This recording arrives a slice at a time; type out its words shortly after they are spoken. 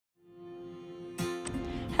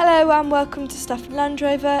Hello and welcome to Stafford Land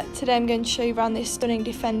Rover. Today I'm going to show you around this stunning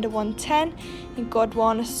Defender 110 in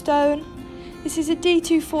Gondwana Stone. This is a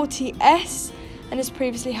D240 S and has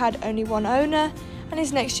previously had only one owner and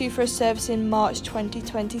is next due for a service in March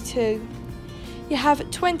 2022. You have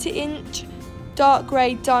 20-inch dark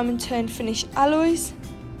grey diamond turned finished alloys.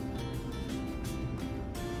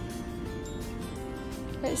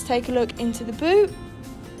 Let's take a look into the boot.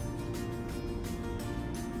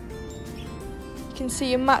 You can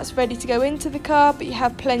see your mats ready to go into the car, but you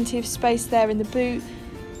have plenty of space there in the boot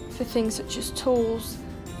for things such as tools.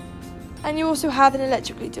 And you also have an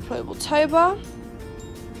electrically deployable tow bar,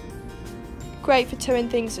 great for towing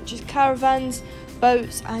things such as caravans,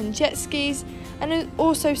 boats and jet skis, and it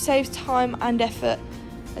also saves time and effort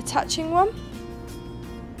attaching one.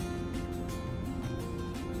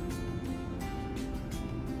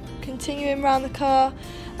 Continuing around the car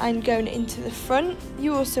and going into the front,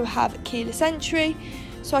 you also have keyless entry,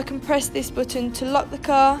 so I can press this button to lock the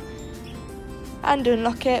car and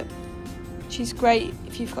unlock it, which is great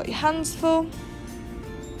if you've got your hands full.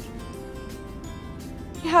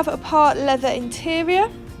 You have a part leather interior,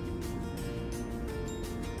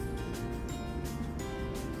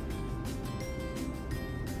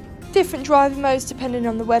 different driving modes depending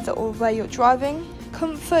on the weather or where you're driving: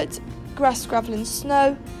 comfort, grass, gravel and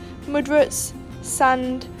snow, mud ruts,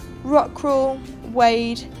 sand, rock crawl,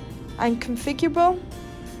 wade and configurable.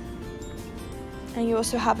 And you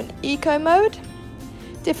also have an eco mode,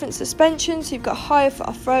 different suspensions, so you've got higher for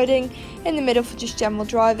off-roading, in the middle for just general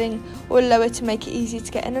driving, or lower to make it easier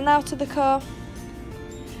to get in and out of the car.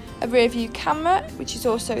 A rear view camera, which is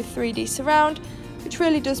also 3D surround, which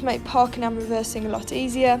really does make parking and reversing a lot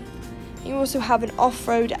easier. You also have an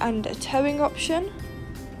off-road and a towing option.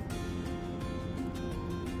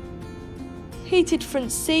 Heated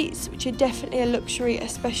front seats, which are definitely a luxury,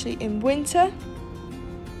 especially in winter.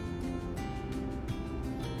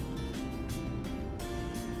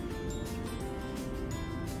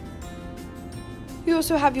 You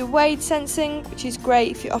also have your wade sensing, which is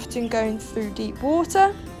great if you're often going through deep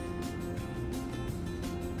water.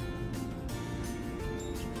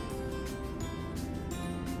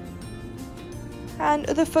 And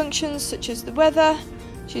other functions such as the weather,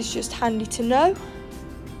 which is just handy to know.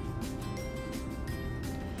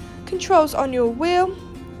 Controls on your wheel,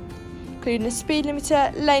 including a speed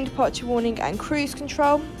limiter, lane departure warning and cruise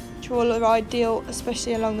control, which all are ideal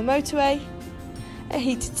especially along the motorway. A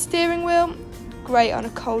heated steering wheel, great on a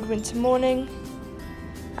cold winter morning,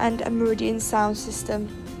 and a Meridian sound system.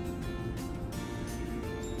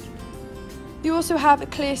 You also have a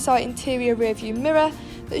ClearSight interior rear view mirror.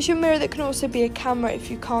 That's your mirror that can also be a camera if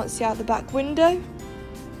you can't see out the back window.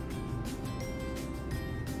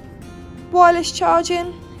 Wireless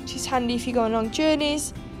charging, which is handy if you go on long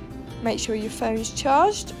journeys, make sure your phone's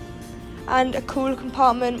charged. And a cooler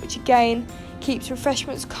compartment, which again keeps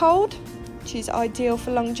refreshments cold, which is ideal for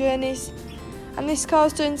long journeys. And this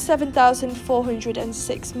car's done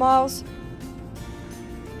 7,406 miles.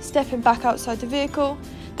 Stepping back outside the vehicle,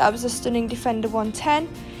 that was a stunning Defender 110.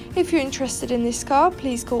 If you're interested in this car,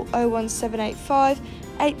 please call 01785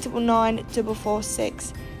 899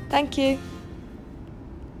 446. Thank you.